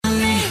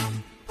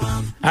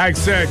Act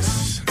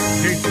 6,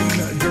 Jason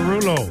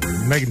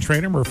Derulo, Megan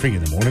Trainor, Murphy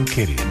in the morning,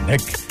 Katie and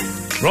Nick.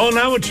 Rolling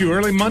out with you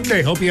early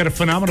Monday. Hope you had a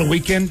phenomenal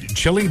weekend.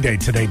 Chilly day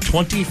today,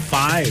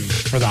 25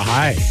 for the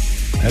high.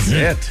 That's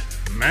it.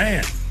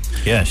 Man.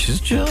 Yeah, she's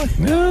chilly.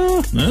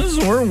 Yeah.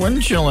 We're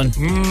wind chilling.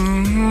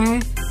 Mm-hmm.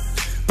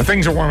 But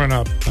things are warming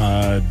up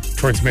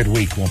towards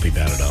midweek. Won't be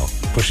bad at all.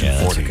 Pushing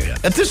 40 again.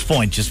 At this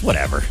point, just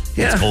whatever.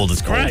 Yeah. It's cold,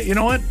 it's cold. Right, you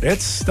know what?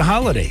 It's the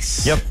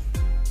holidays. Yep.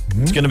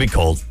 It's going to be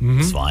cold.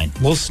 It's fine. A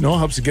little snow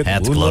helps you get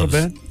Hats, the mood a little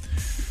gloves. bit.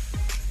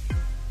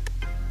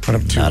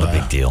 Went up to, Not a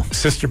big deal.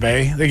 Sister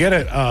Bay. They get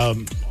an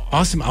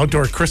awesome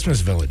outdoor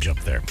Christmas village up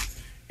there.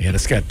 And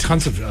it's got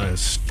tons of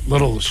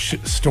little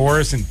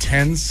stores and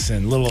tents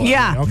and little.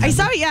 Yeah,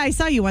 I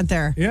saw you went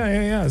there.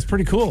 Yeah. It's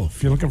pretty cool.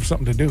 If you're looking for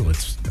something to do,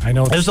 I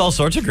know There's all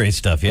sorts of great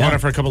stuff, yeah.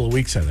 Went for a couple of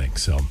weeks, I think.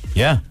 So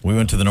yeah, we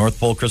went to the North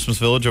Pole Christmas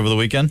Village over the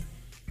weekend.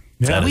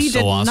 That We is so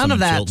did awesome none of in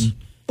that. Chilton.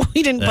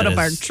 We didn't put That up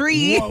our is-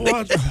 tree.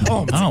 What?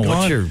 Oh, I don't know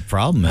what your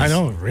problem is. I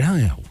know,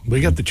 really.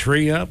 We got the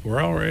tree up. We're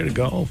all ready to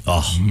go.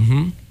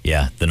 Oh,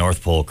 yeah. The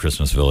North Pole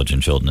Christmas Village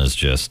in Chilton is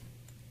just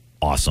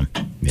awesome.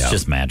 It's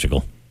just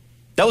magical.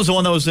 That was the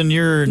one that was in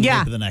your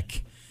nape of the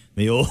neck.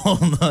 The old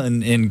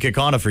in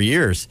Kaukauna for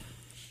years.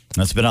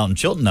 That's been out in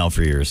Chilton now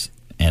for years.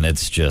 And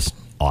it's just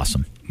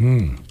awesome.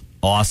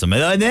 Awesome.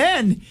 And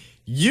then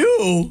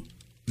you,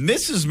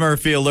 Mrs.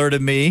 Murphy,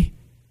 alerted me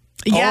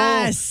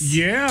Yes.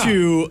 Yeah.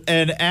 to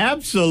an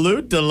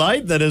absolute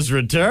delight that has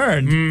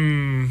returned.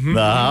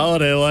 The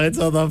holiday lights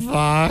on the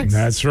Fox.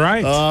 That's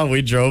right. Oh,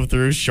 we drove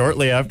through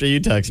shortly after you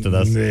texted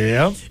us.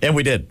 Yep. And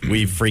we did.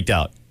 We freaked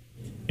out.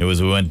 We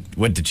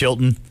went to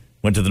Chilton,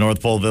 went to the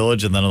North Pole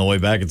Village, and then on the way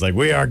back, it's like,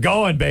 we are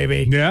going,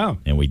 baby. Yeah.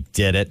 And we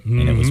did it,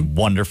 and it was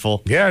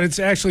wonderful. Yeah, it's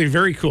actually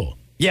very cool.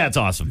 Yeah, it's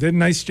awesome. Did a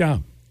nice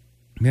job.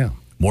 Yeah.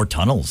 More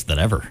tunnels than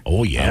ever.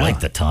 Oh, yeah. I like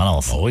the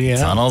tunnels. Oh, yeah.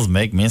 Tunnels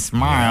make me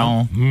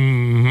smile.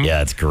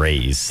 Yeah, it's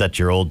great. You set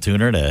your old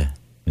tuner to,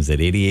 is it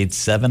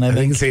 88.7, I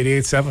think it's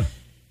 88.7.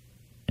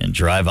 and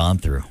drive on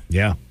through.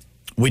 Yeah.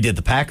 We did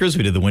the Packers.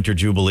 We did the Winter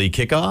Jubilee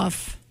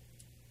kickoff.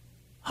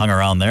 Hung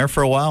around there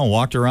for a while and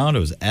walked around. It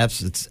was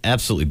it's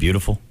absolutely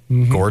beautiful,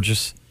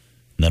 gorgeous.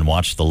 And then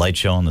watched the light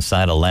show on the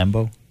side of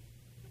Lambeau.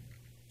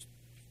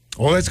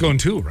 Oh, that's going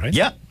too, right?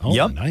 Yep. Oh,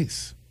 Yep.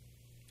 nice.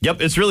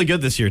 Yep, it's really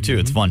good this year, too.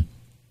 It's fun.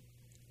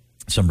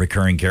 Some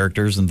recurring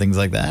characters and things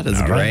like that.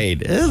 It's All right.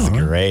 great. It's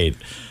great.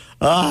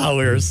 Oh,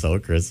 we were so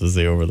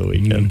Christmassy over the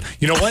weekend.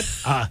 You know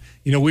what?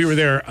 We were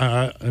there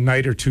a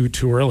night or two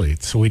too early,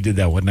 so we did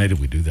that. What night did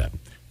we do that?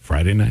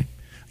 Friday night.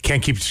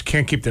 Can't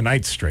keep the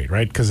nights straight,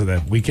 right? Because of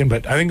that weekend.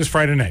 But I think it was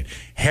Friday night.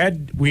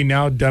 Had we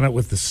now done it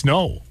with the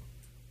snow,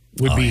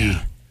 would be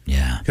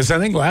Yeah. because I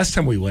think last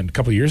time we went a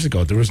couple of years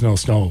ago, there was no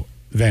snow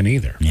then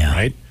either. Yeah.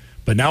 Right.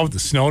 But now with the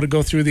snow to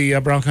go through the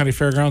Brown County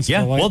Fairgrounds, Yeah,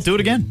 and the lights, well, do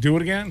it again. Do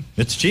it again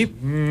It's cheap.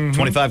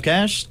 25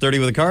 cash, 30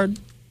 with a card.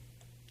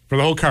 for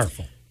the whole car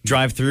full.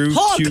 Drive through.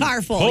 Whole two-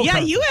 car full. whole Yeah,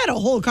 car you had a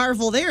whole car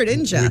full there,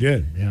 didn't you? We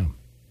did. Yeah.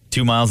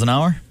 2 miles an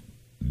hour.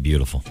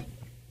 Beautiful.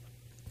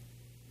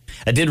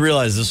 I did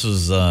realize this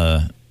was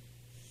I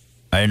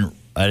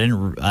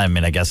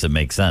mean, I guess it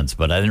makes sense,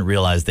 but I didn't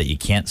realize that you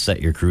can't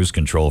set your cruise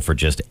control for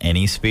just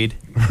any speed.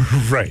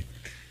 Right.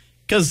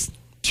 Cuz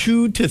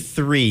 2 to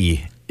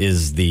 3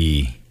 is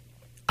the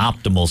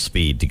optimal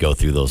speed to go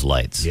through those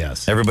lights.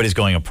 Yes. Everybody's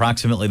going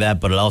approximately that,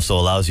 but it also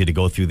allows you to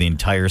go through the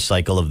entire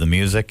cycle of the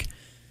music.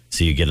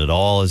 So you get it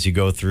all as you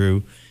go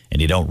through,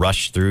 and you don't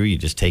rush through. You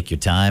just take your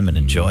time and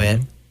enjoy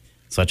it.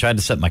 So I tried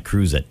to set my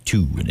cruise at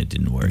 2, and it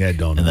didn't work. Yeah, it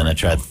don't And then I work,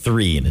 tried no.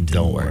 3, and it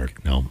didn't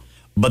work. No.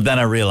 But then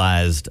I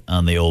realized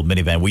on the old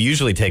minivan, we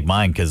usually take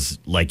mine because,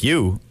 like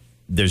you,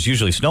 there's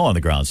usually snow on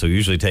the ground. So we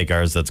usually take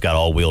ours that's got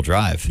all-wheel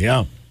drive.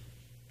 Yeah.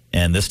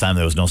 And this time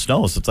there was no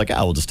snow, so it's like,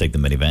 we'll just take the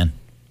minivan.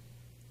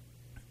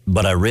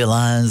 But I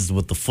realized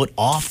with the foot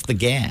off the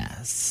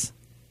gas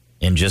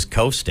and just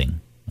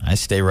coasting, I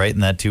stay right in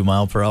that 2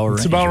 mile per hour range.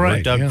 It's about It right,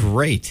 worked out yeah.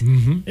 great.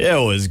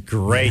 It was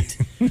great.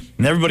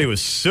 And everybody was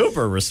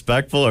super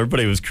respectful.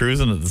 Everybody was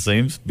cruising at the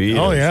same speed.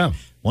 Oh, It was- yeah.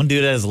 One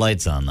dude had his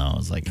lights on, though. I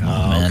was like,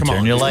 man, come turn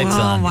on. your lights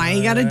Oh, on. why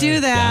you got to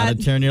do that?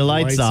 Gotta turn your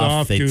lights Lights off.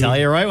 off, They dude. tell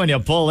you right when you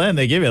pull in,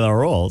 they give you the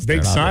rules.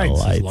 Big Turn off signs.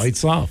 the Says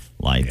lights off.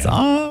 Lights Yeah.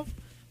 off.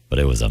 But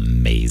it was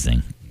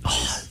amazing.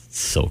 Oh, it's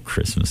so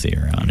Christmassy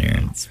around here.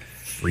 It's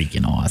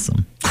freaking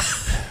awesome.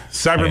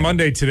 Cyber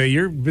Monday today.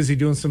 You're busy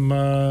doing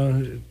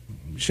some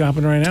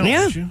shopping right now,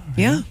 Yeah. aren't you?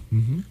 Yeah.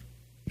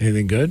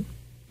 Anything good?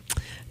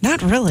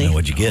 Not really. And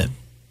what'd you get?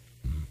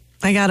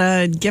 I got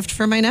a gift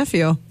for my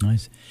nephew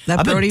Nice. that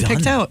I've been Brody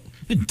picked done- out.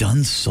 I've been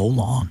done so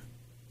long.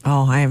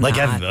 Oh, I am Like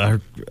not.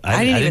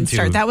 I didn't even too.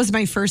 start. That was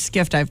my first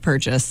gift I've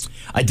purchased.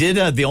 I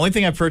did. The only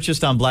thing I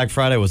purchased on Black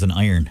Friday was an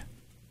iron.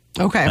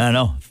 Okay. I don't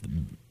know.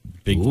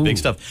 Big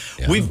stuff.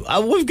 Yeah.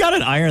 We've got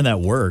an iron that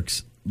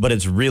works, but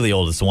it's really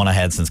old. It's the one I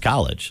had since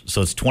college.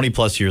 So it's 20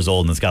 plus years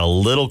old, and it's got a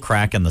little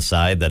crack in the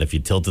side that if you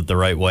tilt it the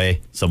right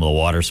way, some of the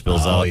water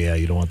spills Oh, out. yeah.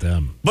 You don't want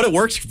them. But it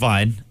works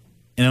fine.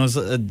 And it was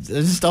it's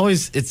just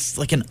always, it's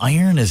like an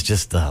iron is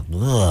just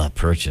a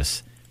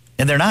purchase.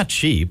 And they're not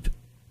cheap.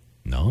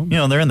 No.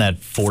 They're in that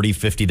 $40,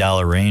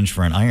 $50 range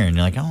for an iron.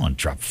 You're like, I don't want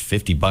to drop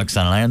 $50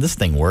 on an iron. This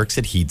thing works.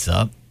 It heats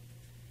up.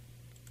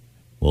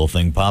 Little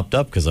thing popped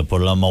up because I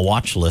put it on my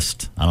watch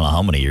list. I don't know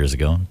how many years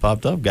ago. It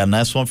popped up. Got a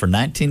nice one for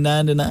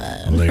 $19.99.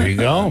 Well, there you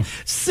go.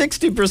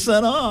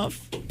 60%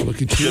 off.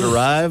 Look at Should you.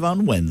 arrive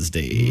on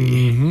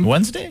Wednesday.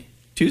 Wednesday?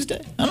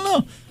 Tuesday? I don't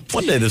know.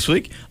 One day this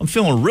week. I'm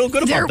feeling real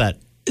good about that.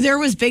 There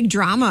was big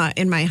drama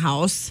in my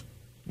house.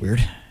 Weird.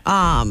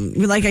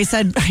 Like I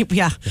said,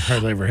 yeah. It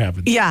hardly ever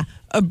happens. Yeah.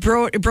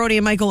 Brody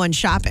and Michael went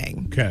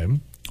shopping. Okay.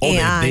 Oh,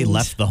 they And-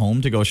 left the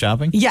home to go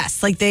shopping? Yes,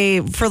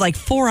 for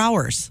 4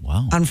 hours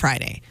on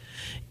Friday.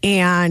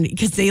 And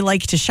because they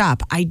like to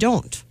shop, I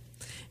don't.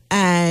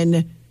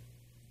 And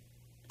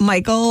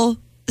Michael,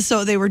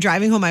 so they were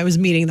driving home. I was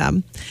meeting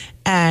them.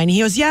 And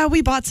he goes, yeah,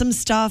 we bought some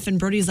stuff. And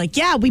Brody's like,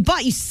 yeah, we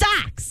bought you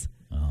socks.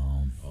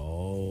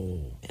 Oh.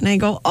 And I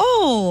go,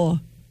 oh,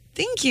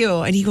 thank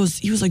you. And he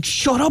was like,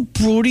 shut up,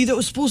 Brody. That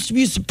was supposed to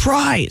be a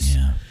surprise.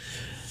 Yeah.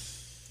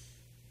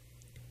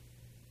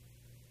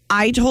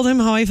 I told him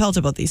how I felt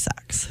about these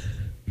socks.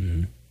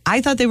 Mm-hmm.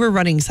 I thought they were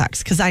running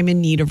socks because I'm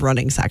in need of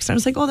running socks. And I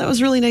was like, oh, that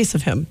was really nice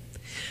of him.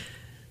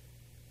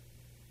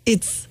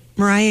 It's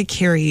Mariah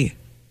Carey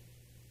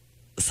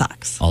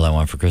socks. All I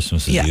Want for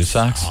Christmas is Yes. You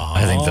socks.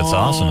 I think that's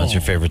awesome. That's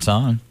your favorite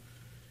song.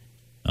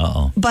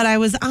 Uh-oh. But I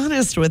was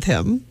honest with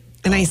him.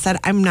 And I said,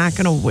 I'm not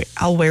going to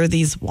I'll wear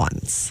these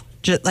once.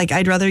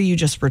 I'd rather you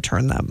just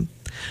return them.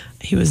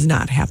 He was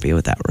not happy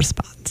with that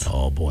response.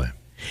 Oh, boy.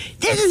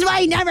 This is why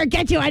I never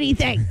get you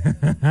anything.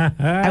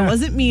 I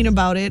wasn't mean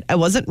about it. I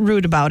wasn't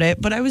rude about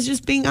it, but I was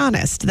just being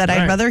honest that I'd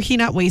Right. rather he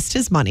not waste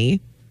his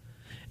money.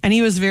 And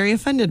he was very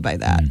offended by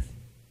that.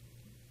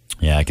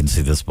 Yeah, I can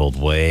see this both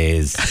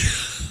ways.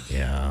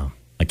 Yeah.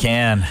 I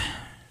can.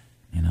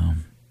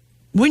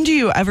 When do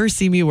you ever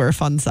see me wear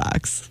fun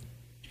socks?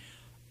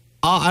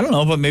 I don't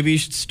know, but maybe you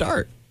should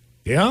start.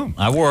 Yeah.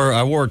 I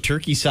wore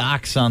turkey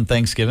socks on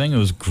Thanksgiving. It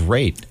was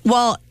great.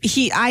 Well,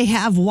 I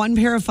have one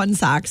pair of fun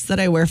socks that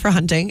I wear for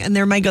hunting, and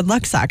they're my good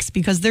luck socks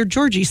because they're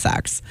Georgie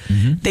socks.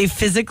 They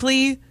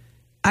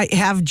I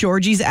have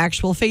Georgie's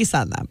actual face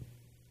on them.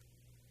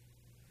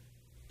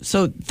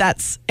 So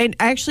and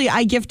actually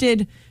I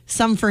gifted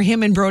some for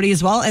him and Brody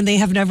as well, and they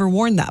have never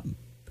worn them.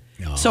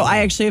 Oh. So I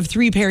actually have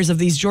 3 pairs of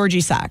these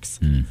Georgie socks.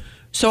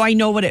 So I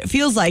know what it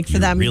feels like for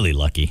You're them. really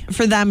lucky.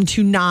 For them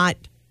to not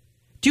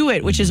do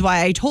it, which is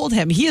why I told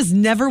him he has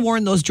never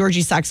worn those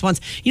Georgie socks once.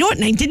 You know what?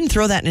 And I didn't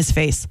throw that in his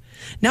face.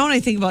 Now when I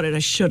think about it, I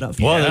should have.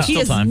 Well, there's he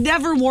still has time.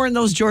 never worn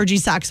those Georgie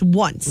socks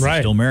once.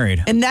 Right. Still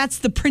married. And that's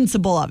the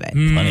principle of it.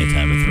 Plenty of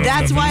time to throw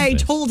That's stuff why in I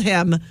his face. told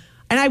him,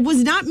 and I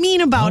was not mean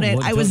about it.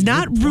 Well, I was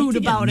not you're rude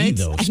pointing at about me, it.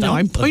 though. I know, Stop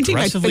I'm pointing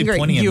my aggressively finger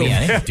pointing at you. me.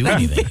 I didn't do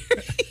anything.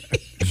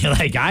 You're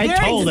like, I Very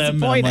told him. I'm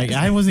disappointed. like,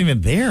 I wasn't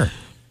even there.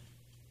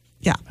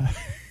 Yeah.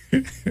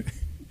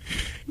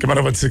 Come on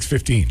up at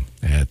 6:15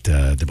 at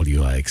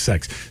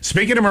WIXX.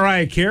 Speaking of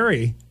Mariah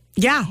Carey,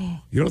 Yeah.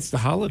 it's the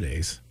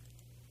holidays.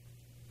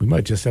 We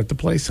might just have to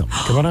play some.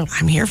 Come on up.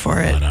 I'm here for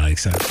it. On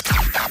IXX.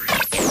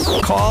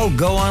 Call,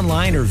 go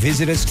online, or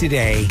visit us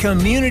today.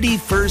 Community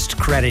First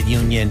Credit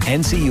Union,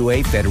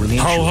 NCUA federally insured.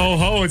 Ho, ho,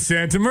 ho. It's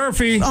Santa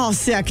Murphy. Oh,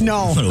 sick.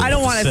 No. I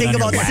don't want to Sit think on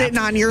your about lap. sitting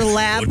on your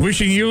lap.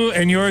 Wishing you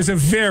and yours a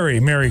very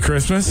Merry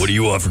Christmas. What do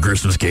you want for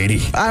Christmas,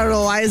 Katie? I don't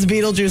know why is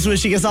Beetlejuice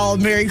wishing us all a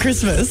Merry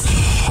Christmas.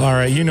 All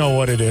right, you know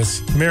what it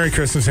is. Merry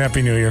Christmas,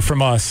 Happy New Year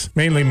from us.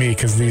 Mainly me,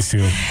 because these two.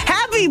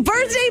 Happy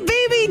birthday,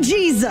 baby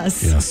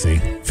Jesus. Yeah, see,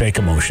 fake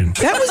emotion.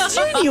 That was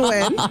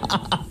genuine.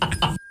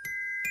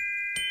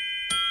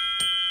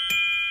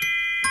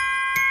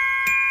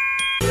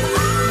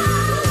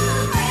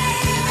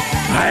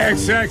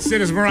 IXX,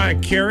 it is Mariah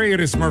Carey. It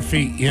is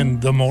Murphy in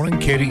the morning.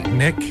 Katie,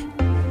 Nick.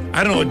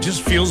 I don't know, it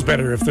just feels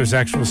better if there's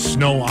actual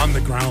snow on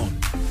the ground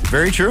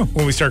Very true.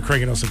 when we start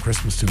cranking out some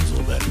Christmas tunes a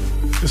little bit.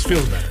 Just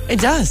feels better.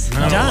 It does. It The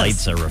does.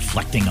 lights are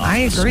reflecting off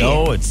I the agree.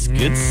 snow. It's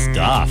good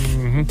stuff.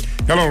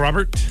 Hello,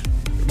 Robert.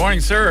 Good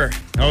morning, sir.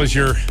 How was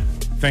your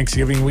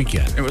Thanksgiving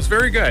weekend? It was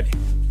very good.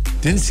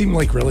 Didn't seem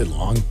like really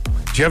long.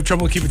 Did you have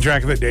trouble keeping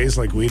track of the days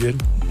like we did?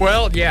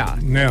 Well, yeah.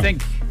 Yeah. I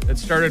think it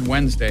started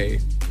Wednesday.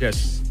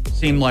 Just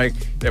seemed like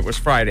it was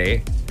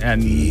Friday,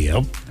 and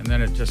Yep. and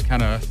then it just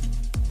kind of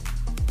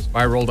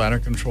spiraled out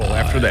of control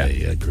after I that.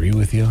 agree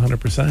with you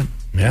 100%.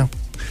 Yeah.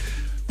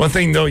 One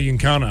thing, though, you can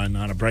count on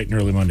a bright and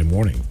early Monday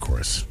morning, of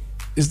course,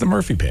 is the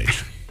Murphy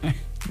page.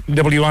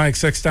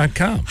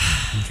 WIXX.com.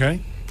 Okay?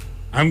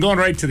 I'm going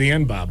right to the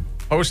end, Bob.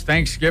 Post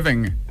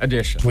Thanksgiving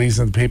edition.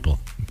 Pleasing the people.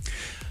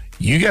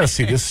 You got to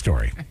see this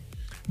story.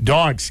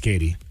 Dogs,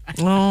 Katie.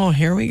 Oh,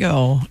 here we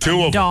go. 2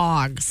 of them.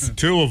 Dogs.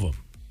 2 of them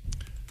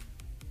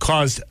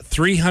caused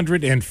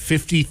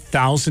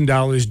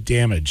 $350,000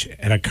 damage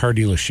at a car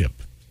dealership.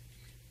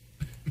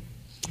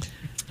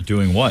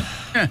 Doing what?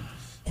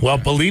 Well,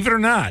 believe it or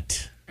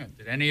not,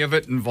 Did any of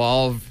it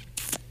involve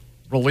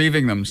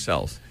relieving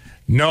themselves?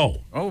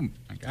 no. Oh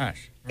my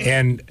gosh.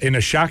 And in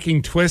a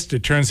shocking twist,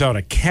 it turns out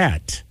a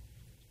cat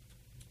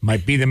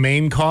might be the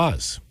main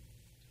cause.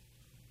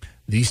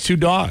 These 2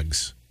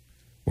 dogs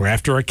were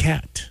after a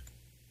cat.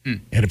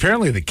 And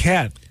apparently the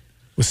cat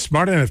was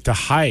smart enough to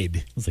hide.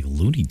 It was like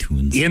Looney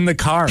Tunes. In the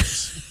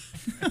cars.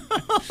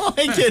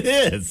 Like it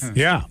is.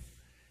 Yeah.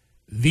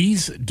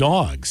 These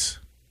dogs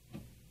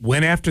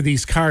went after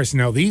these cars.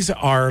 Now, these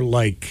are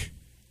like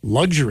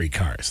luxury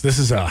cars. This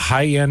is a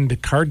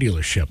high-end car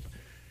dealership.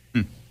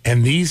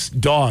 And these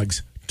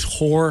dogs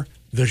tore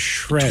the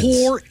shreds.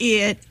 Tore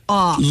it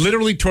off.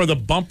 Literally tore the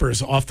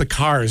bumpers off the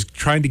cars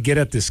trying to get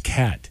at this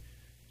cat.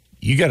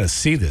 You got to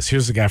see this.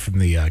 Here's the guy from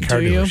the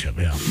car dealership.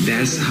 Yeah.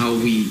 That's how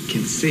we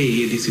can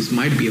say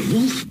might be a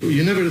wolf.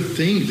 You never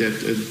think that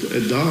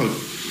a dog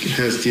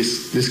has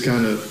this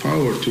kind of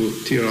power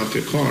to tear off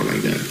your car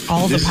like that.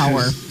 All the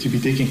power. Has to be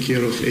taken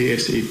care of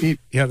ASAP.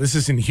 Yeah, this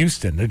is in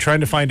Houston. They're trying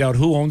to find out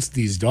who owns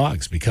these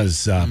dogs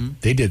because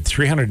they did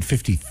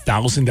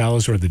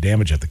 $350,000 worth of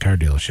damage at the car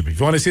dealership. If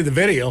you want to see the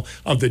video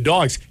of the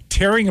dogs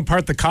tearing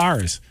apart the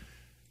cars,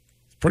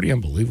 it's pretty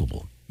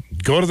unbelievable.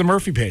 Go to the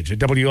Murphy page at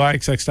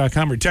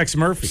WIXX.com or text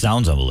Murphy.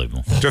 Sounds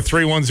unbelievable. To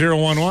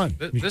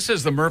 31011. This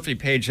is the Murphy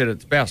page at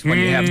its best when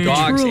you have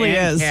dogs and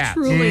cats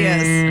Truly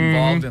is.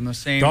 involved in the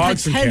same.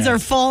 Dogs and Heads cats. are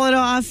falling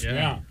off.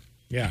 Yeah,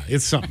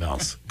 it's something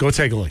else. Go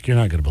take a look. You're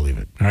not going to believe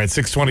it. All right,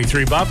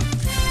 623, Bob.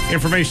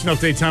 Information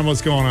update time.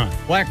 What's going on?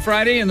 Black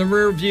Friday in the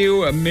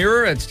rearview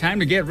mirror. It's time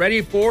to get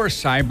ready for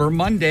Cyber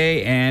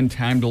Monday and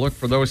time to look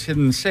for those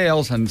hidden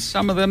sales, and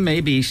some of them may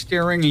be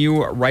staring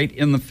you right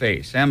in the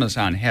face.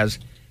 Amazon has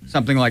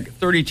something like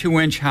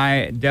 32-inch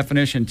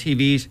high-definition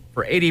TVs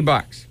for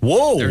 $80.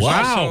 Whoa, There's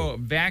wow. also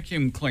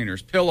vacuum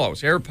cleaners,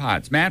 pillows,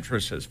 AirPods,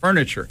 mattresses,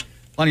 furniture,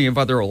 plenty of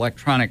other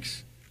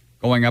electronics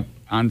going up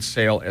on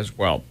sale as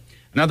well.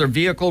 Another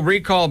vehicle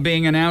recall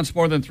being announced.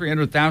 More than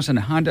 300,000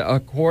 Honda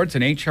Accords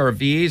and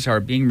HRVs are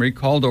being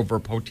recalled over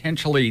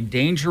potentially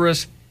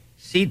dangerous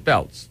seat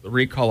belts. The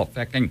recall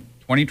affecting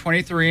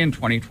 2023 and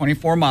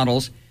 2024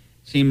 models.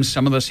 Seems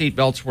some of the seat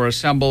belts were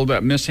assembled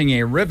missing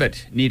a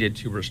rivet needed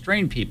to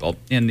restrain people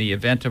in the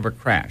event of a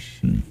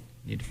crash.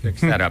 Need to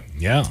fix that up.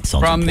 Yeah. Sounds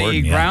From the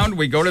important, yeah. ground,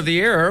 we go to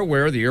the air,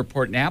 where the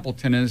airport in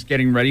Appleton is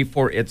getting ready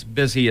for its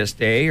busiest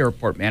day.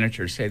 Airport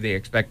managers say they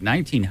expect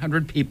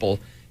 1,900 people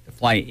to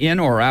fly in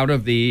or out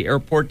of the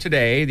airport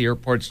today. The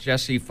airport's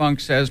Jesse Funk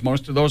says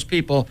most of those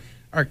people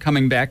are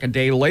coming back a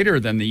day later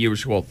than the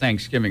usual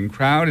Thanksgiving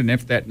crowd, and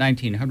if that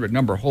 1,900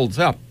 number holds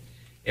up,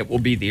 it will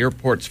be the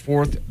airport's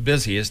fourth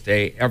busiest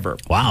day ever.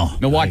 Wow.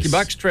 Milwaukee Nice.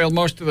 Bucks trailed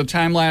most of the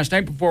time last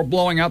night before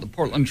blowing out the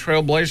Portland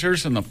Trail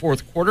Blazers in the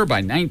fourth quarter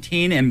by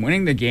 19 and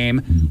winning the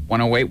game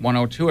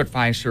 108-102 at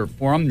Fiserv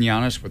Forum.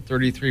 Giannis with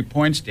 33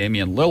 points,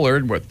 Damian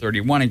Lillard with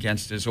 31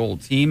 against his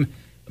old team.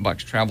 The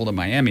Bucks travel to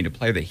Miami to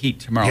play the Heat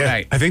tomorrow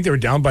night. I think they were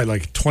down by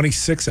like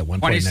 26 at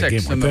one point in that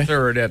 26 game, in weren't the they?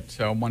 third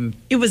at one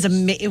It was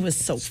it was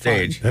so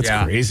stage. fun.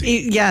 That's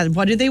crazy. Yeah,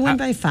 what did they win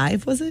by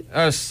 5, was it?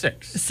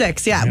 6.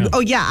 6, yeah.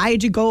 Oh, yeah, I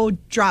had to go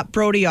drop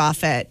Brody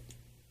off at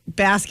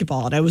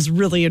basketball, and I was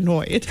really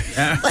annoyed.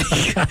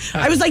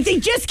 I was like, they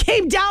just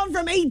came down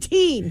from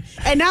 18,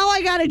 and now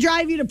I got to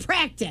drive you to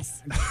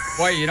practice.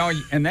 Boy, you know,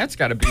 and that's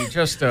got to be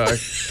just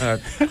I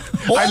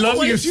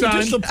love you, son.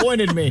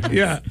 disappointed me.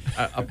 Yeah.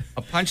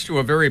 a punch to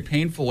a very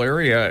painful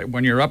area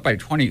when you're up by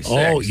 26.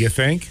 Oh, you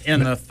think?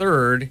 In the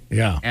third,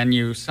 Yeah. and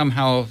you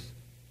somehow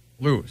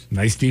lose.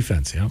 Nice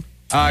defense, yeah.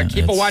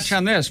 Keep a watch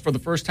on this. For the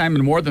first time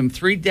in more than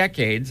 3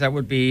 decades, that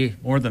would be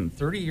more than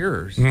 30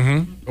 years,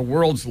 the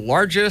world's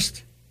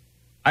largest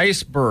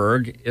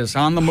iceberg is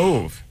on the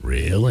move.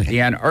 Really?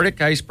 The Antarctic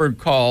iceberg,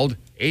 called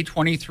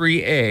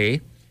A23A,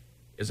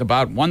 is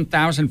about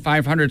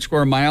 1,500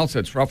 square miles.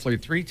 It's roughly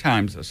 3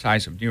 times the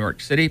size of New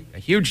York City. A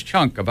huge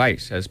chunk of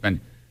ice has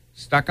been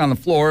stuck on the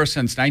floor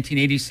since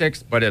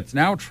 1986, but it's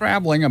now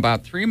traveling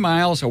about 3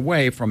 miles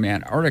away from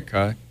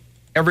Antarctica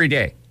every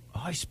day.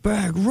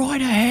 Iceberg right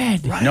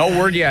ahead. No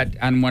word yet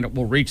on when it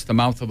will reach the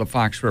mouth of the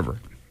Fox River.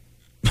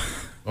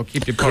 We'll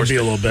keep you Could posted. be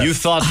a little bit. You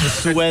thought the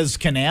Suez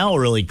Canal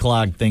really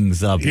clogged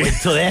things up. Wait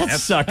till that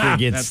sucker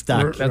gets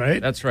stuck.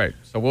 right. That's right.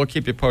 So we'll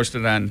keep you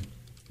posted on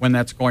when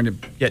that's going to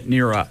get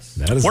near us.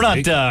 That is We're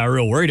right. not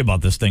real worried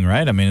about this thing,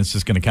 right? I mean, it's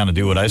just going to kind of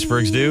do what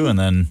icebergs do, and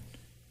then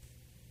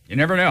You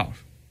never know.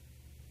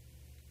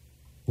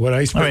 What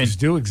icebergs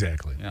do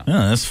exactly.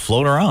 just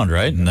float around,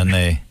 right? And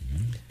then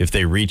if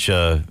they reach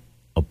a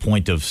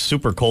point of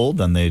super cold,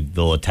 then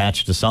they'll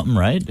attach to something,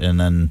 right? And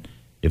then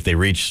if they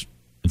reach,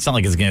 it's not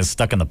like it's going to get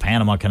stuck in the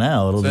Panama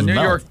Canal. It'll The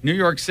just New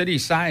York City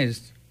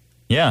sized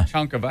Yeah.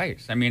 chunk of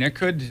ice. I mean, it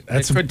could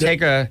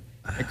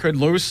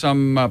lose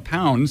some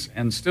pounds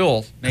and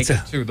still make it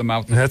to the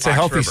mouth of the That's a Fox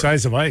healthy River.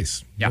 size of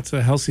ice. Yeah. That's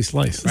a healthy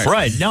slice.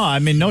 Right. No, I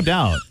mean, no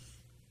doubt.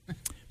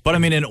 But I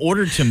mean, in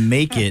order to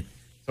make it,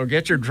 So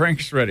get your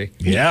drinks ready.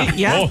 Yeah.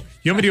 Yeah. Oh,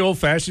 you know how many old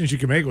fashions you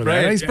can make with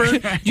that Right.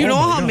 iceberg? Do you know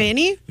how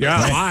many? Yeah,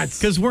 lots.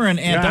 because we're in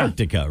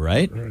Antarctica,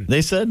 right?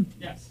 They said.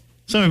 Yes.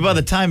 So I mean, by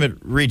the time it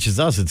reaches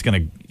us, it's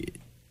gonna,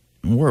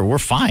 we're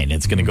fine.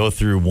 It's gonna go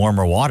through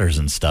warmer waters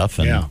and stuff,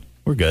 and Yeah.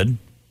 we're good,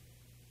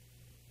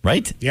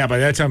 right? Yeah, by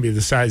that time, it'll be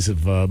the size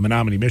of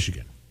Menominee,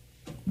 Michigan.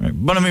 Right.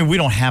 But I mean, we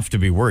don't have to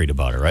be worried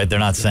about it, right? They're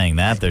not saying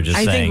that. They're just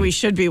I saying. think we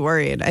should be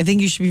worried. I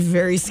think you should be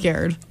very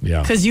scared.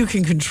 Yeah. Because you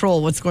can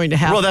control what's going to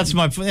happen. Well, that's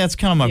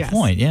kind of my Yes.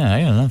 point.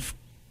 Yeah,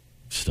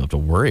 stuff to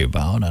worry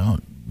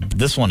about.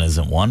 This one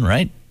isn't one,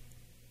 right?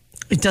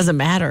 It doesn't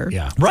matter.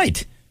 Yeah.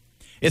 Right.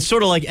 It's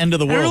sort of like end of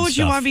the world I don't know what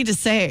stuff. you want me to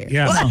say.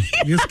 Yeah.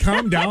 Just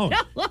calm down.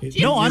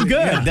 No, I'm good.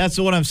 Yeah. That's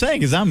what I'm saying,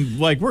 because I'm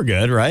like, we're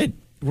good, right?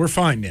 We're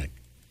fine, Nick.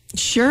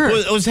 Sure.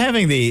 I was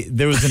having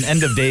there was an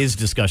end of days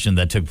discussion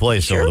that took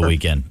place over the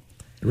weekend.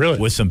 Really?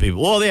 With some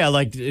people. Well, yeah,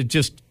 like it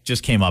just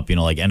came up,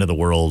 like end of the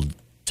world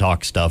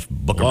talk stuff,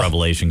 Book of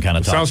Revelation kind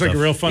of talk Sounds stuff. like a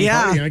real fun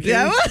party. Huh, Katie?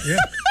 Yeah.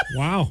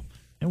 Wow.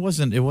 It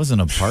wasn't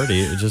a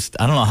party. It just,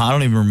 I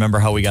don't even remember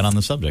how we got on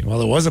the subject.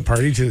 Well, it was a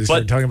party till they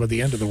started talking about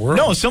the end of the world.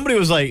 No, somebody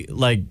was like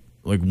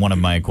one of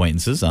my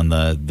acquaintances on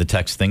the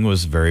text thing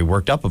was very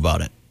worked up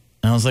about it.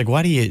 And I was like,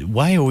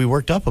 why are we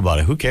worked up about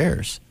it? Who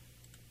cares?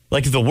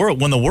 Like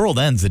when the world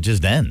ends, it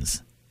just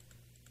ends.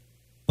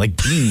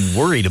 Like being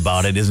worried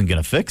about it isn't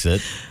going to fix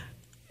it.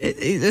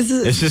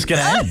 It's just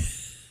going to end.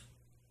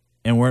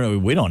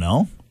 And we don't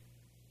know.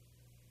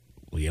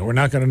 Well, yeah, we're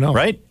not going to know.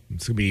 Right?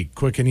 It's going to be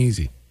quick and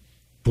easy.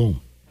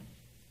 Boom.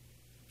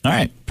 All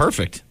right,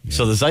 perfect. Yeah.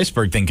 So this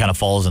iceberg thing kind of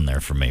falls in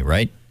there for me,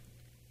 right?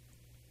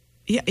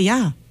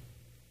 Yeah.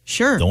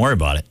 Sure. Don't worry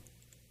about it.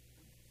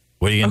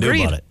 What are you going to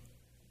do about it?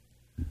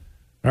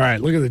 All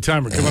right, look at the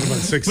time. We're coming up on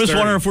 6:30. I'm just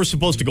wondering if we're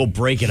supposed to go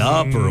break it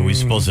up or are we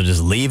supposed to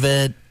just leave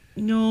it?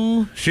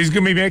 No. She's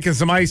going to be making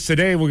some ice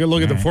today. We'll go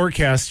look at the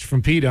forecast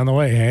from Pete on the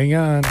way. Hang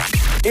on.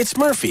 It's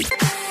Murphy.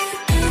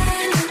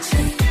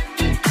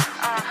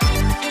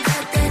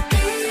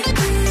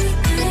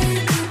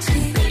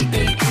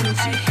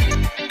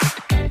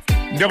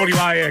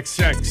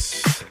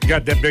 WIXX.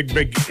 Got that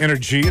big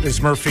energy. It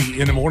is Murphy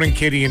in the morning.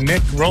 Katie and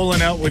Nick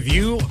rolling out with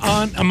you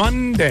on a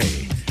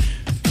Monday.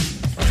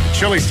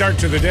 Chilly start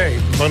to the day.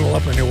 Bundle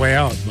up on your way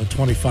out. About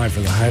 25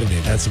 for the high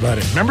today. That's about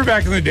it. Remember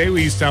back in the day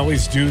we used to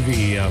always do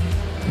the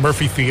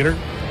Murphy Theater?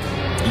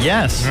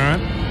 Yes. All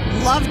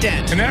right. Loved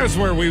it. And that was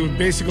where we would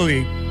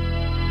basically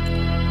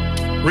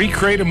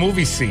recreate a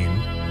movie scene,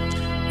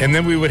 and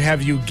then we would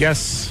have you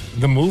guess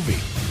the movie.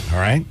 All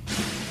right?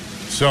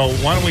 So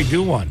why don't we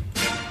do one?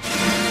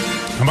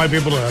 I might be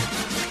able to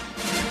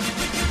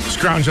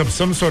scrounge up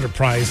some sort of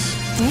prize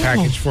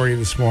package for you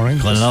this morning.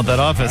 Cleaning out that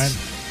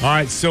office. All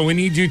right, so we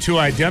need you to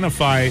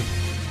identify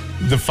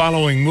the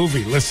following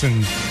movie. Listen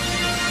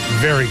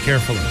very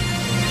carefully.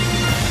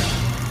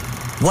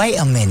 Wait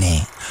a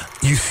minute.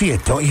 You see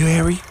it, don't you,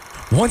 Harry?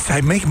 Once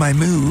I make my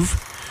move,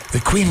 the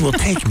queen will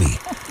take me.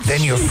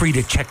 Then you're free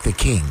to check the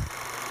king.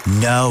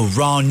 No,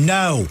 Ron,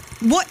 no.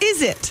 What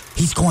is it?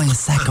 He's going to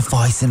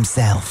sacrifice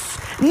himself.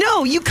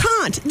 No, you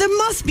can't. There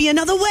must be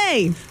another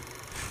way.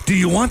 Do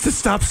you want to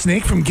stop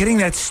Snake from getting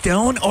that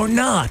stone or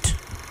not?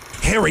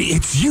 Harry,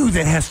 it's you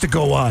that has to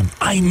go on.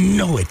 I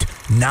know it.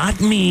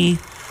 Not me.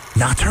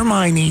 Not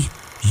Hermione.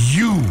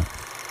 You.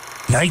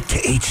 Knight to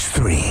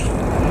H3.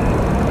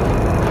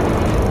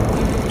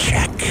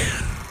 Check.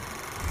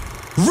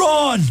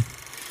 Ron!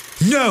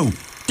 No,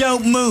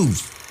 don't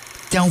move.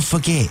 Don't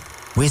forget,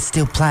 we're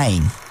still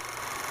playing.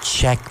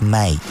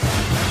 Checkmate.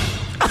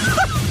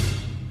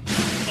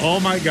 Oh,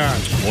 my God.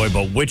 Boy,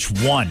 but which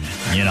one,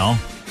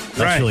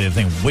 That's really the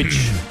thing.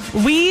 Which?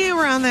 We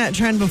were on that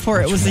trend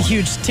before. It was a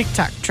huge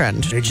TikTok trend.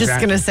 Exactly. Just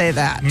going to say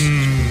that.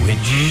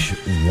 Which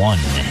one?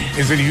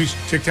 Is it a huge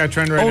TikTok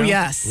trend right now? Oh,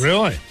 yes.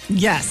 Really?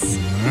 Yes.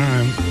 All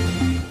right.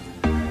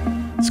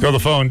 Let's go to the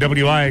phone.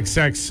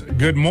 WIXX.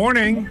 Good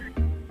morning.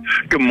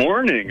 Good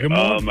morning. Good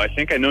morning. I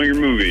think I know your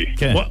movie.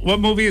 Okay.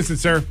 What movie is it,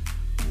 sir?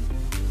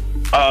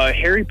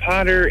 Harry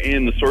Potter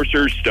and the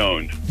Sorcerer's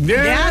Stone.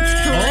 Yeah.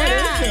 That's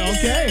correct.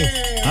 Okay.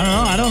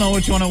 I don't know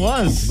which one it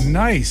was.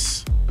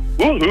 Nice.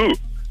 Woohoo!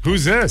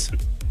 Who's this?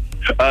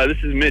 This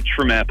is Mitch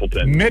from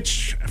Appleton.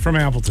 Mitch from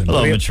Appleton.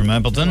 Hello, Mitch from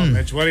Appleton. Hello,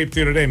 Mitch. What are you up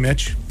to today,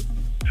 Mitch?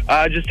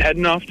 Just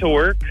heading off to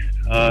work.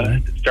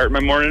 Start my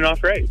morning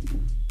off right.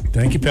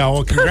 Thank you, pal.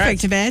 Well,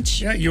 congrats. Perfect,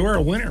 Mitch. Yeah, you are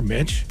a winner,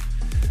 Mitch.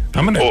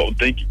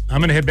 Thank you.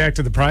 I'm gonna head back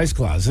to the prize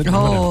closet. I'm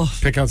gonna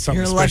pick out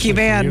something. You're a lucky special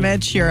for man, you.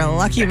 Mitch. You're a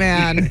lucky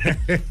man.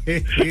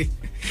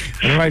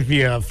 There might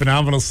be a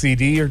phenomenal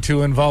CD or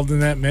two involved in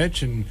that,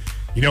 Mitch. And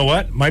you know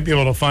what? Might be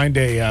able to find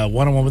a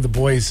one-on-one with the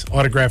boys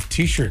autographed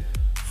T-shirt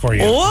for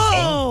you.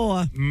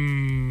 Whoa!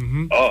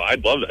 Oh,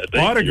 I'd love that.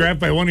 Thank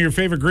Autographed by one of your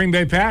favorite Green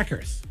Bay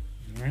Packers.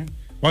 All right.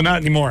 Well, not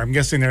anymore. I'm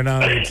guessing they're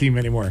not on the team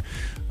anymore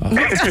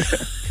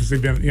because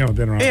they've been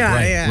around.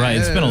 Yeah, Right.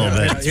 It's been a little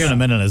bit. It's been a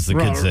minute, as the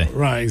kids say.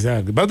 Right,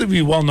 exactly. But they'd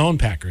be well-known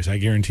Packers, I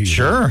guarantee you.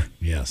 Sure.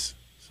 Yes.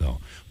 So,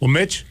 well,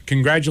 Mitch,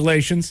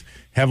 congratulations.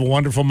 Have a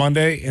wonderful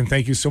Monday, and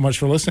thank you so much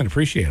for listening.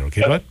 Appreciate it.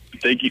 Okay, bud?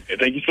 Thank you.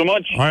 Thank you so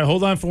much. All right,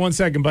 hold on for 1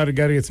 second, bud. I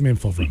got to get some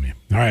info from you.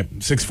 All right,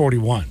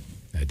 641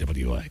 at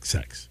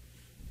WIXX.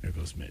 There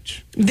goes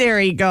Mitch. There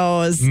he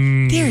goes.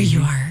 There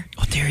you are.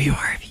 Oh, there you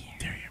are.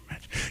 There you're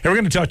Mitch. Hey, we're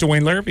going to talk to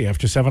Wayne Larrabee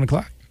after 7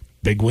 o'clock.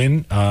 Big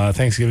win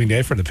Thanksgiving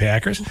Day for the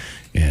Packers.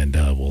 And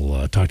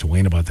we'll talk to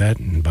Wayne about that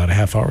in about a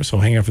half hour. So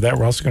hang on for that.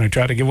 We're also going to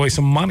try to give away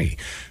some money.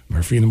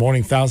 Murphy in the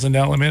Morning,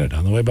 $1,000 minute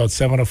on the way about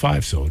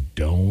 7:05. So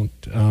don't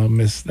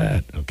miss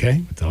that.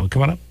 Okay? It's all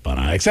coming up on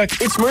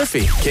IXX. It's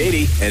Murphy,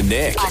 Katie, and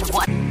Nick.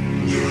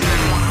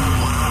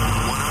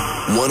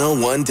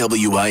 101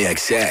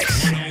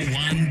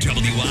 WIXX.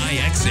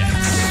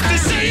 WIXX. They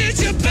say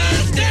it's your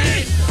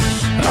birthday.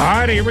 All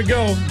right, here we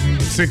go.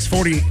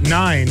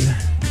 6:49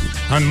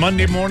 on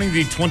Monday morning,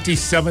 the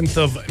 27th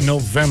of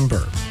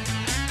November.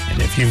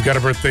 And if you've got a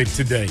birthday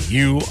today,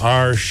 you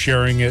are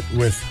sharing it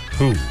with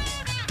who?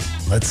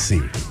 Let's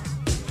see.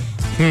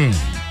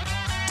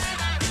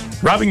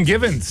 Robin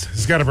Givens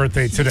has got a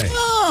birthday today.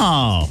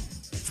 Oh.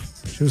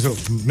 She was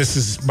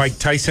Mrs. Mike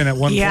Tyson at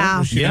one point.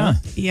 Was she Yeah. not?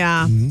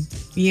 Yeah.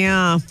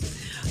 Yeah.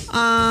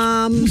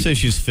 Say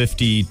she's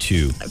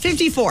 52.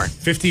 54.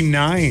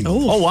 59.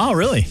 Oh, wow,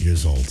 really?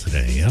 Years old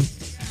today, yep.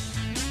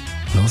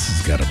 Who else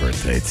has got a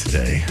birthday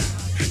today?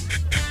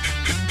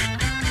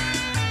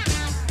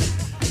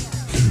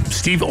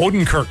 Steve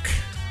Odenkirk.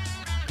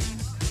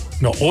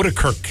 No,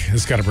 Odekirk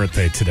has got a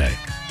birthday today.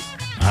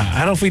 I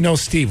don't know if we know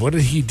Steve. What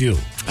did he do?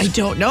 I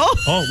don't know.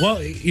 Oh,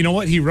 well, you know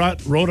what? He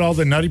wrote all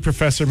the Nutty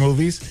Professor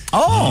movies.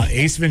 Oh.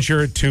 Ace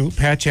Ventura 2,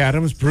 Patch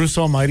Adams, Bruce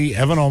Almighty,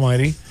 Evan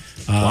Almighty.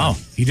 Wow.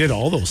 He did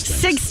all those things.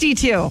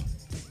 62.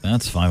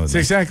 That's fine with That's me.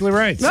 exactly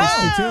right.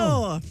 62.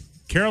 Oh.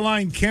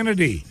 Caroline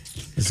Kennedy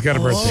has got a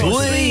birthday.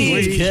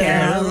 Sweet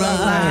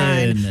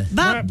Caroline.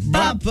 Ba,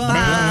 ba,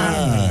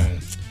 ba.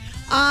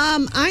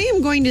 I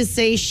am going to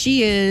say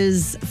she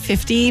is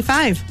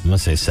 55. I'm going to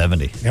say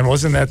 70. And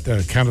wasn't that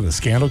kind of the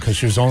scandal? Because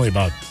she was only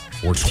about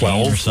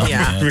 12 or something.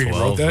 Yeah. when he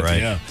 12, wrote that? right.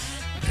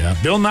 Yeah.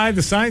 Bill Nye,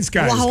 the Science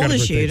Guy. Well, has how got old a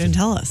is she? birthday You didn't today.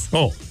 tell us.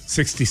 Oh,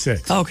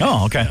 66. Okay.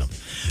 Oh, okay.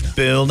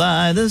 Bill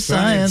Nye the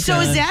Science So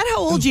is Guy. that how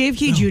old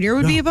JFK Jr.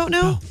 would be about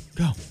now?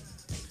 Go.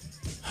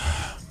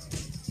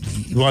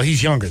 Well,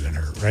 he's younger than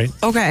her, right?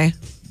 Okay.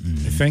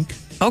 I think.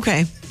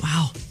 Okay.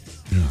 Wow.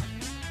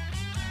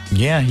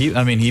 Yeah, he'd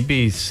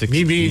be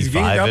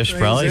 65-ish,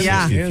 probably.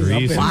 Yeah.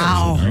 63.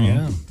 Wow.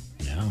 Yeah.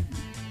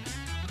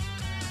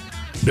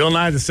 Bill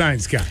Nye, the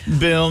Science Guy.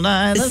 Bill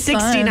Nye the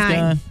 69.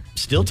 Science Guy.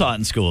 Still taught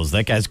in schools.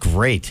 That guy's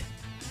great.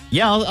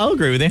 Yeah, I'll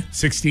agree with you.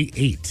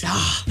 68.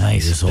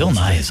 Nice. Bill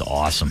Nye is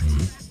awesome.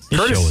 His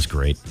Curtis- show was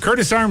great.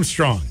 Curtis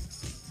Armstrong.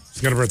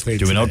 He's got a birthday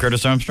Do we know today.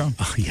 Curtis Armstrong?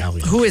 Oh, yeah, we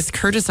know. Who is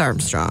Curtis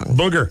Armstrong?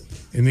 Booger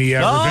in the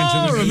Revenge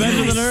of the Nerds.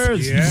 Revenge of the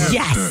Nerds. Yeah.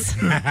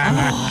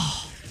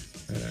 Yes.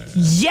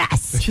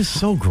 Yes. Just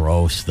so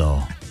gross,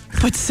 though.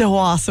 But so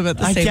awesome at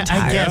the same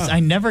time. I guess I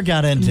never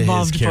got into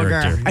Loved his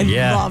character. Booger.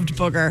 I loved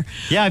Booger.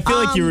 Yeah, I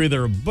feel like you were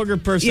either a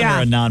Booger person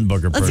or a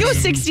non-Booger person. Let's go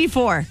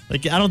 64.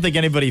 Like, I don't think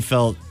anybody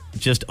felt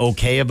just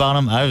okay about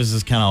him. I was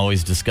just kind of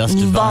always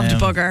disgusted by Loved him.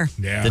 Booger.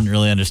 Yeah. Didn't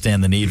really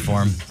understand the need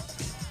for him.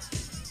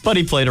 But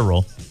he played a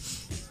role.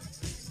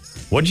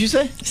 What'd you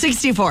say?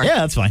 64. Yeah,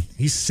 that's fine.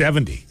 He's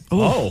 70.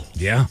 Oh.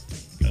 Yeah.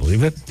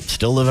 Believe it?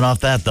 Still living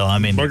off that, though. I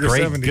mean, Booger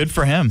great. 70. Good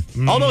for him.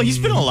 Although he's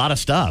been in a lot of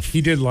stuff. He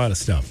did a lot of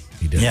stuff.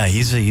 He did. Yeah,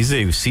 he's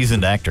a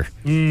seasoned actor.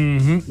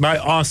 My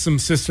awesome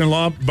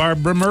sister-in-law,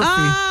 Barbara Murphy.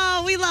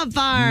 Oh, we love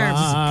Barb.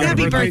 Got a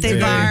Happy birthday,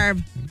 today.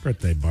 Barb.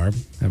 Birthday, Barb.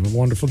 Have a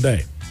wonderful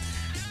day.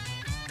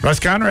 Russ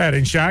Conrad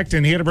in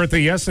Shockton. He had a birthday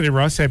yesterday,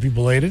 Russ. Happy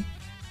belated.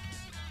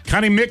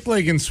 Connie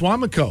Micklig in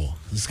Swamico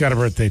has got a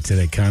birthday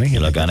today, Connie.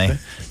 Hello, Connie.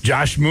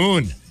 Josh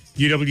Moon,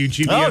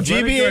 UWGB. Oh,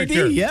 athletic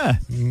director. GBAD, yeah.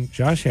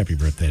 Josh, happy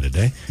birthday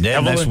today. Yeah,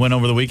 nice win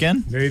over the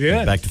weekend. They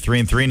did. Back to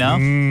 3-3 now.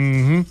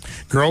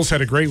 Girls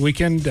had a great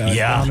weekend.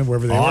 Yeah, down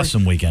wherever they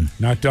awesome weekend.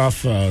 Knocked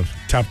off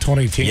top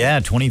 20 team. Yeah,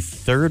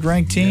 23rd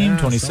ranked team,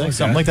 26th,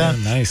 something like that.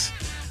 Yeah, nice.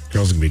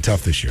 Girls are going to be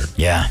tough this year.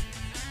 Yeah.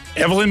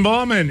 Evelyn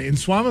Bauman in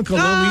Swamico.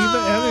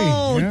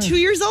 Oh, Evie. Yeah. 2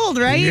 years old,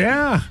 right?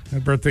 Yeah.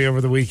 Had birthday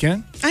over the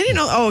weekend. I didn't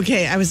know. Oh,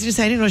 okay. I was going to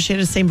say, I didn't know she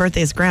had the same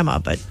birthday as Grandma,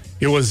 but.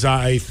 It was,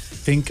 I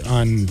think,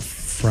 on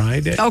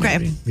Friday. Okay.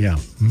 Maybe? Yeah.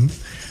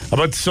 How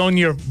about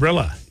Sonia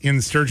Brilla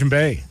in Sturgeon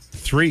Bay?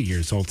 3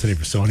 years old today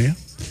for Sonia.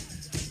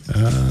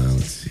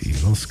 Let's see.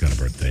 Who else got a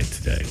birthday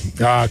today?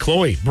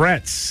 Chloe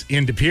Bretz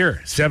in De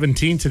Pere.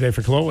 17 today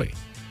for Chloe.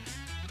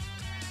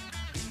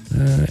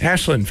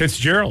 Ashlyn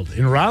Fitzgerald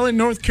in Raleigh,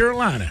 North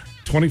Carolina.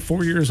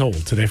 24 years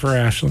old today for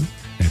Ashlyn.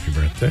 Happy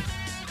birthday.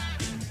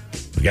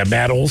 We got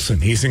Matt Olson.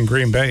 He's in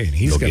Green Bay, and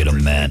he's Go got get a him,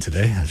 birthday Matt.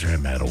 today. That's right,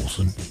 Matt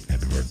Olson.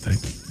 Happy birthday.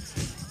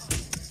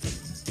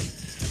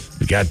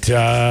 We got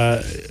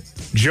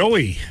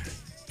Joey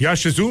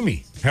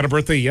Yoshizumi. Had a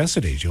birthday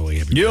yesterday, Joey.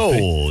 Happy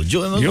birthday.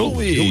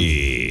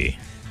 Joey.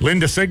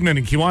 Linda Signan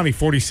in Kiwani,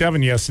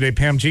 47 yesterday.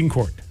 Pam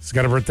Jeancourt has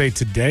got a birthday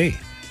today.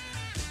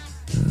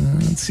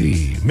 Let's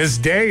see. Ms.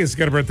 Day has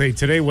got a birthday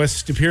today.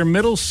 West De Pere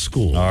Middle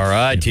School. All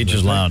right,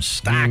 Teacher's Lounge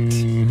stacked.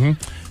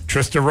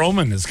 Trista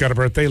Roman has got a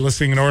birthday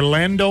listening in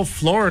Orlando,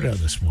 Florida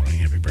this morning.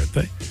 Happy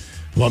birthday.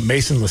 Well,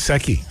 Mason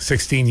Lasecki,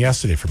 16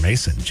 yesterday for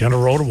Mason. Jenna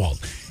Rodewald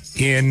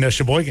in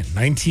Sheboygan,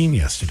 19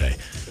 yesterday.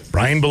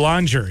 Brian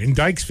Belanger in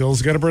Dykesville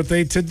has got a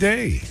birthday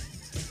today.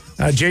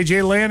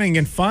 J.J. Lanning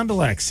in Fond du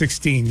Lac,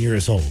 16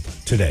 years old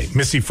today.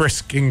 Missy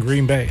Frisk in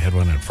Green Bay had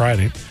one on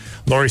Friday.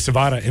 Lori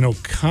Savata in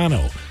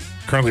Ocano,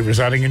 currently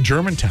residing in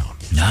Germantown.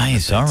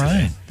 Nice, all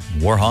right.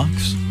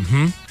 Warhawks.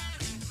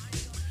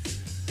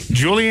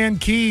 Julianne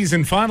Keys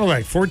in Fond du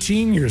Lac,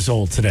 14 years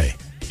old today.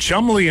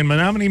 Chumley in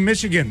Menominee,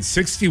 Michigan,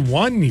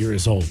 61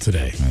 years old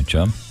today. All right,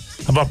 Chum.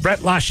 How about Brett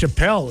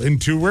LaChapelle in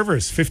Two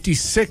Rivers,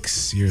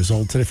 56 years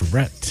old today for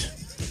Brett.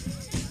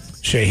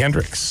 Shay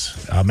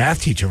Hendricks, a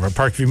math teacher over at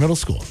Parkview Middle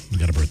School,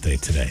 got a birthday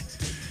today.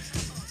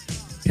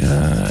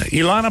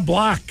 Ilana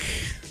Block,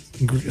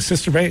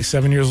 Sister Bay,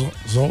 7 years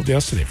old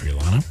yesterday for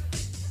Ilana.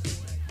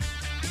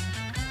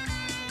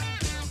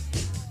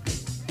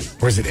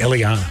 Or is it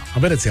Eliana? I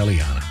bet it's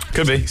Eliana.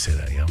 Could be. You say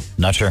that, yeah.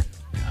 Not sure.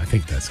 Yeah, I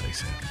think that's how you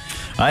say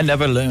it. I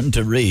never learned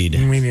to read.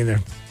 Me neither.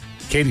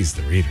 Katie's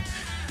the reader.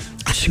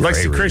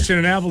 Lexi Christian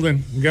in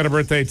Appleton got a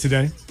birthday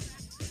today.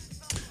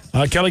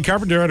 Kelly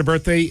Carpenter had a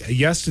birthday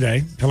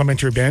yesterday.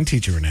 Elementary band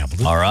teacher in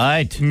Appleton. All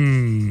right.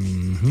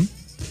 Mm-hmm.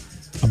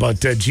 How about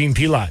Jen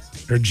Pilot,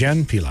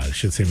 I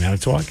should say,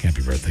 Manitowoc.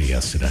 Happy birthday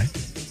yesterday.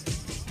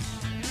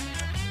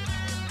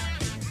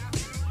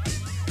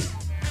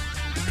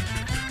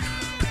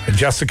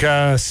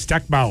 Jessica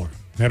Steckbauer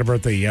had a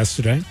birthday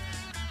yesterday.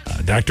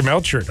 Dr.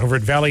 Melchert over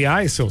at Valley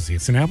Eye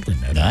Associates in Appleton.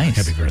 Nice.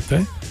 Happy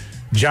birthday.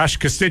 Josh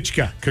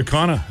Kostichka,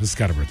 Kokona, has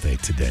got a birthday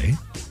today.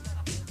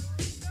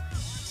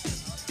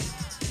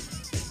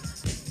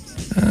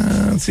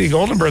 Let's see,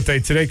 golden birthday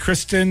today.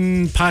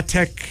 Kristen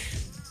Patek,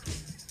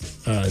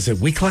 is it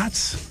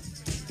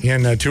Weeklots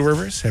in Two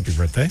Rivers? Happy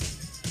birthday.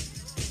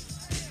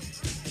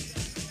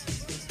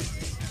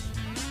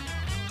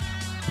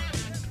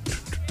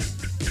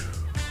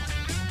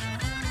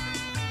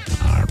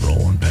 All right,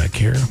 rolling back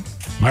here.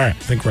 All right, I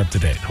think we're up to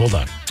date. Hold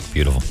on.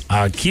 Beautiful.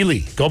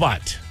 Keely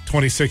Gobot,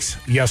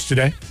 26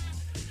 yesterday.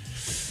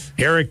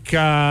 Eric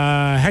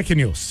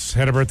Heckenus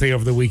had a birthday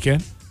over the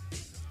weekend.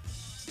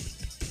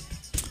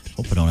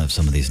 Hope I don't have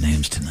some of these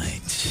names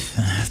tonight.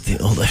 The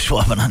old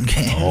Schwaben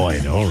game. Oh, I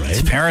know, right?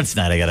 It's parents'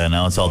 night. I got to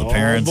announce all the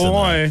parents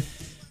and the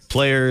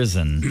players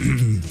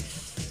and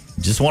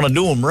just want to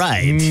do them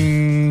right.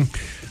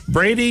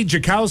 Brady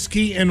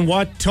Jakowski in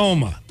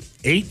Watoma.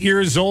 8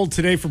 years old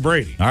today for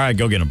Brady. All right,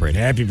 go get him, Brady.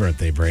 Happy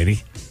birthday,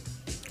 Brady.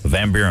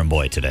 Van Buren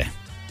boy today.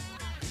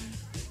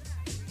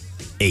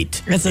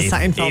 8. It's a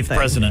Seinfeld eighth thing.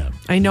 president.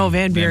 I know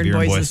Van Buren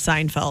Boys Boys. is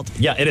Seinfeld.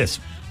 Yeah, it is.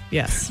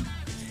 Yes.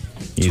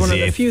 He's It's one of the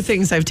the eighth. few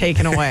things I've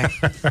taken away.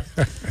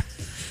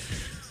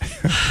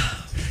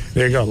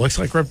 There you go. Looks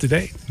like we're up to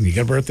date. You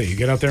got a birthday. You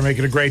get out there, make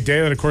it a great day.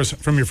 And, of course,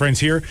 from your friends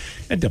here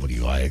at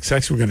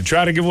WIXX, we're going to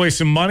try to give away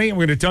some money. And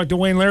we're going to talk to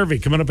Wayne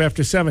Larrivee coming up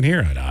after 7 here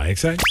at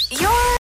IXX. You're